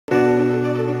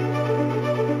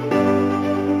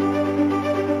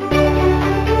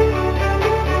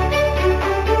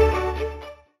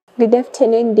Good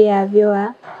afternoon, dear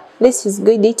viewer. This is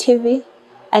Goody TV,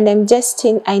 and I'm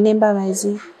Justin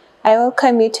Ainembabazi. I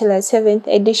welcome you to the 7th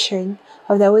edition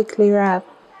of the Weekly Wrap.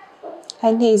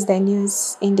 And here is the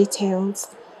news in details.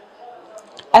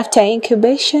 After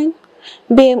incubation,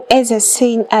 BMAs are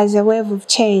seen as a wave of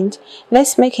change,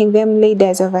 thus making them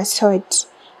leaders of a sort.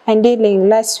 And during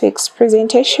last week's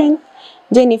presentation,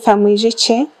 Jennifer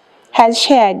Mwijiche has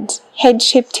shared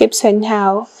headship tips on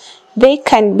how they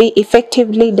can be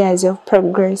effective leaders of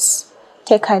progress.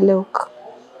 Take a look.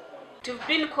 You've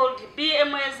been called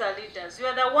BMAs are leaders. You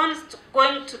are the ones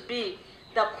going to be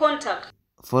the contact.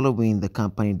 Following the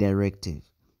company directive,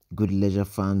 Good Leisure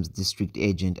Farms district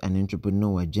agent and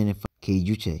entrepreneur Jennifer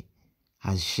Keijuche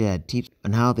has shared tips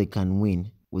on how they can win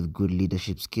with good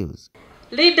leadership skills.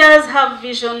 Leaders have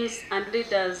visions and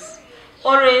leaders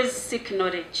always seek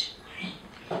knowledge.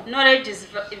 Knowledge is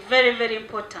very, very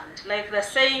important. Like the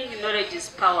saying, knowledge is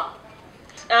power.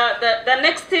 The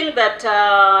next thing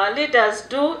that leaders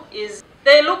do is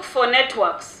they look for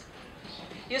networks.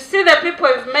 You see the people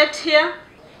you've met here,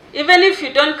 even if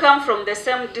you don't come from the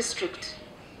same district,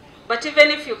 but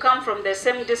even if you come from the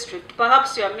same district,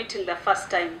 perhaps you are meeting the first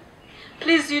time.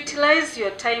 Please utilize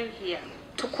your time here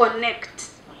to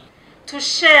connect, to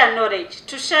share knowledge,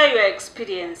 to share your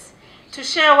experience, to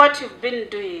share what you've been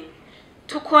doing,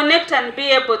 to connect and be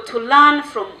able to learn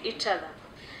from each other.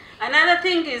 Another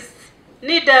thing is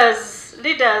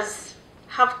leaders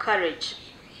have courage.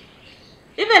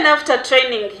 Even after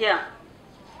training here,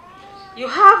 you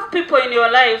have people in your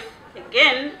life,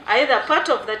 again, either part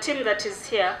of the team that is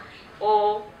here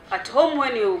or at home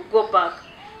when you go back,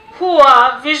 who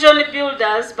are vision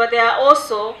builders, but there are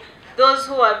also those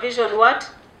who are vision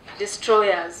what?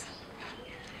 Destroyers.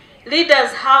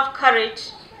 Leaders have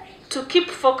courage to keep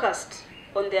focused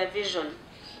on their vision.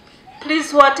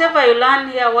 Please, whatever you learn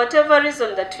here, whatever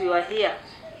reason that you are here,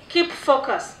 keep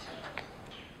focused.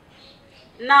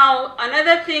 Now,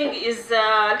 another thing is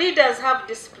leaders have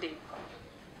discipline.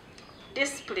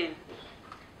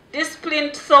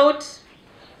 Disciplined thought.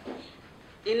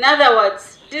 In other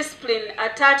words, discipline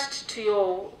attached to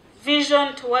your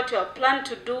vision, to what you are planned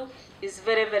to do, is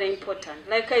very, very important.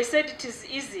 Like I said, it is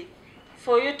easy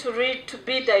for you to read, to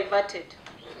be diverted,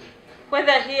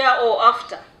 whether here or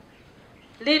after.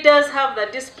 Leaders have the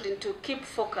discipline to keep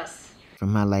focus.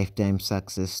 From her lifetime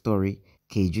success story,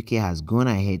 Keijuke has gone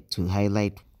ahead to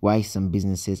highlight why some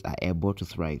businesses are able to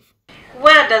thrive.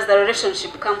 Where does the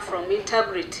relationship come from?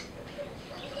 Integrity.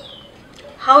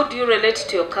 How do you relate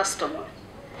to your customer?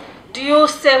 Do you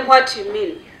say what you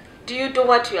mean? Do you do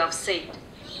what you have said?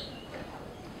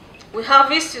 We have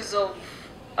issues of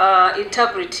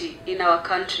integrity in our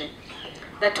country,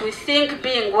 that we think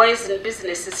being wise in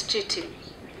business is cheating.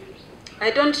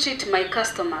 I don't cheat my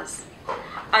customers.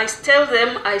 I tell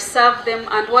them, I serve them,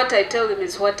 and what I tell them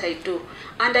is what I do.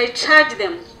 And I charge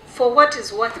them for what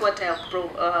is worth what I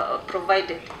have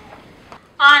provided.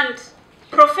 And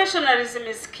professionalism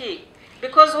is key.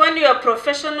 Because when you are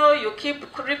professional, you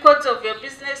keep records of your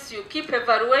business, you keep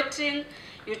evaluating,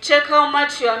 you check how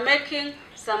much you are making.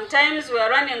 Sometimes we are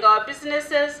running our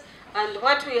businesses, and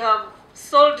what we have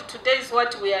sold today is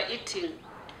what we are eating.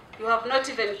 You have not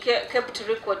even kept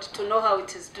record to know how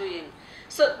it is doing.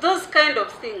 So those kind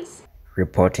of things.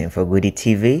 Reporting for Goody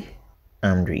TV,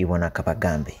 Andrew Iwana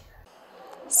Kapagambi.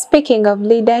 Speaking of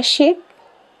leadership,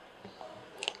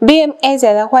 BMAs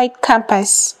at the White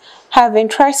Campus have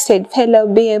entrusted fellow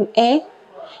BMA,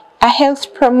 a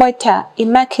health promoter,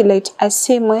 Immaculate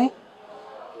Asimwe,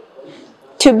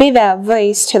 to be their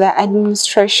voice to the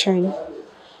administration.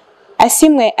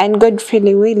 Asimwe and Godfrey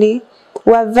Liwili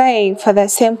were vying for the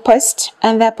same post,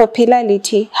 and their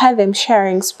popularity had them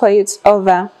sharing spoils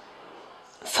over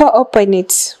 4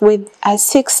 opponents with a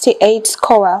 68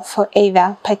 score for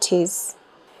either parties.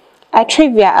 A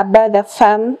trivia about the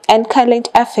firm and current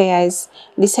affairs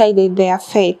decided their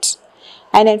fate,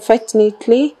 and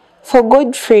unfortunately for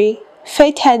Godfrey,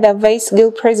 fate had the Vice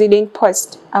Guild President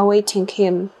post awaiting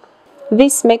him.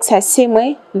 This makes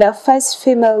Asimwe the first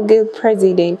female Guild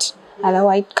President at the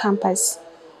White Campus.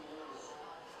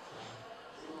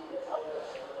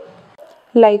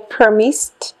 Like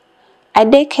promised, a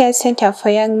daycare center for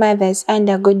young mothers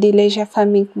under Goody Leisure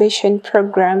Farm Incubation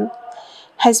Program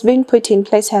has been put in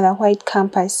place at the White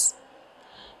Campus.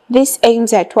 This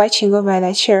aims at watching over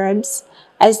the cherubs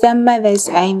as their mothers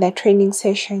are in the training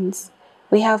sessions.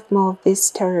 We have more of this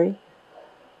story.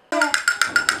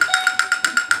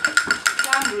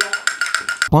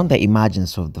 Upon the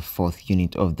emergence of the 4th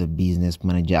unit of the Business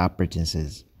Manager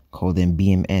Apprentices, called them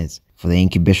BMS, for the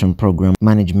incubation program,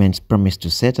 management promised to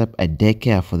set up a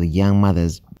daycare for the young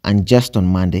mothers, and just on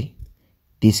Monday,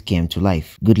 this came to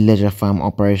life. Good Leisure Farm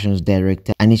Operations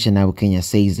Director Anisha Nabukenya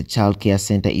says the Child Care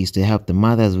Center is to help the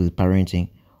mothers with parenting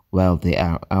while they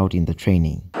are out in the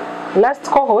training. Last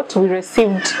cohort, we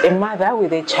received a mother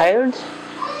with a child.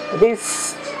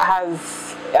 This has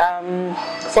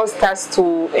forced us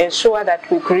to ensure that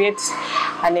we create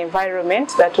an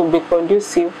environment that will be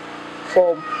conducive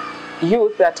for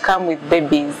youth that come with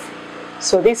babies.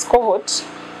 So this cohort,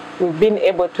 we've been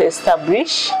able to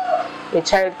establish a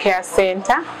child care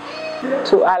center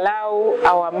to allow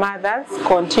our mothers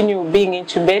continue being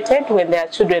intubated when their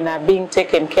children are being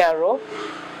taken care of.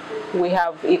 We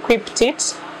have equipped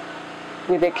it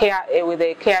with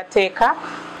a caretaker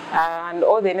and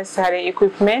all the necessary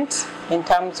equipment in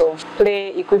terms of play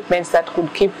equipment that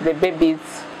could keep the babies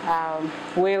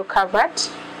well covered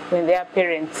when their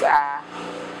parents are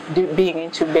being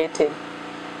intubated.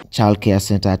 Child Care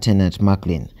Center attendant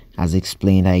Macklin has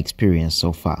explained her experience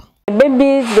so far.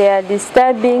 Babies, they are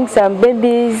disturbing. Some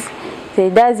babies, they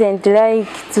doesn't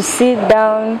like to sit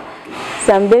down.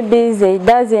 Some babies, they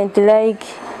doesn't like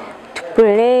to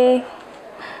play.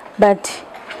 But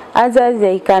others,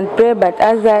 they can play, but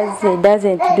others, they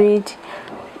doesn't do it.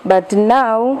 But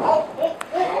now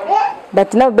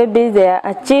babies, they are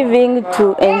achieving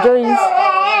to enjoy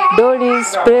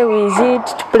dollies, to play with it,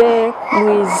 to play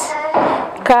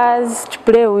with cars, to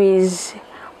play with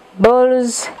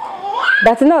balls.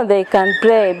 But now they can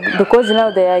play because now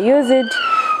they are used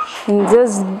in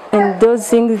those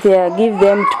things they are give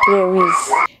them to play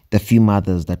with. The few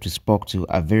mothers that we spoke to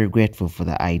are very grateful for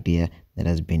the idea that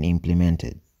has been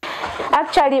implemented.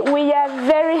 Actually, we are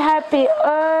very happy,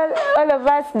 all of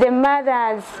us, the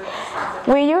mothers.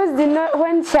 We used,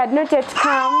 when she had not yet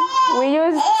come, we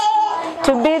used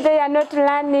to be there not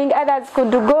learning. Others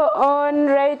could go on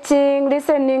writing,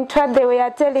 listening to what they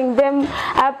were telling them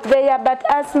up there. But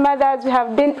us mothers, we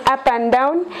have been up and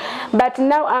down. But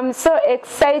now I'm so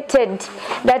excited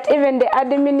that even the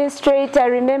administrator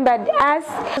remembered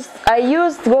us. I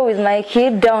used to go with my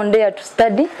kid down there to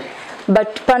study,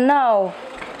 but for now,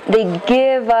 they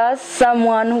gave us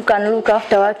someone who can look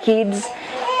after our kids.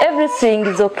 Everything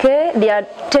is okay. They are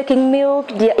taking milk,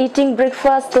 they are eating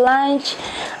breakfast, lunch,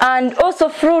 and also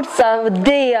fruits are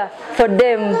there for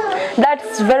them.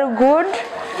 That's very good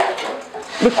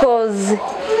because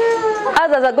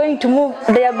others are going to move.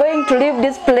 They are going to leave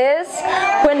this place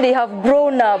when they have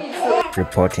grown up.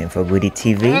 Reporting for Goody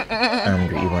TV, I'm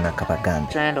Iwana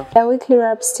Kapagambi. The weekly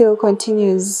wrap still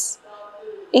continues.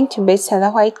 Incubates at the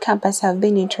White Campus have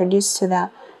been introduced to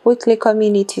the weekly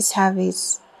community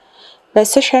service. The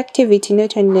social activity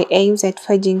not only aims at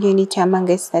forging unity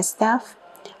amongst the staff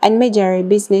and major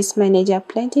business manager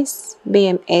apprentices,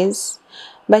 BMAs,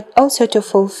 but also to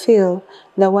fulfill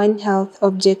the One Health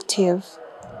objective.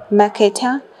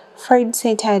 Marketer Fred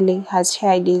Centali has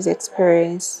shared his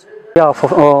experience. Yeah,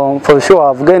 for sure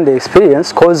I've gained the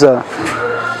experience because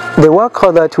the work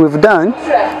that we've done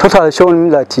totally shown me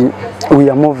that we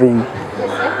are moving,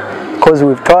 because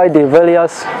we've tried the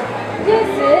various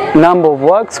number of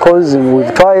works, because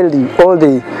we've tried all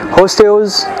the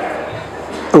hostels,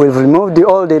 we've removed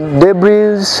all the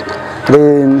debris,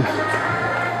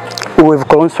 we've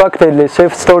constructed the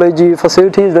safe storage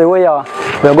facilities. The way we are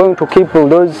going to keep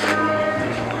those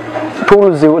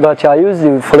tools that are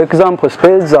used, for example,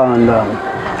 spades and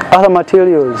other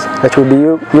materials that will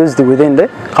be used within the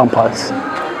campus.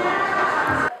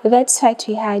 That's what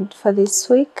we had for this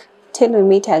week. Till we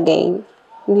meet again.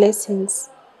 Blessings.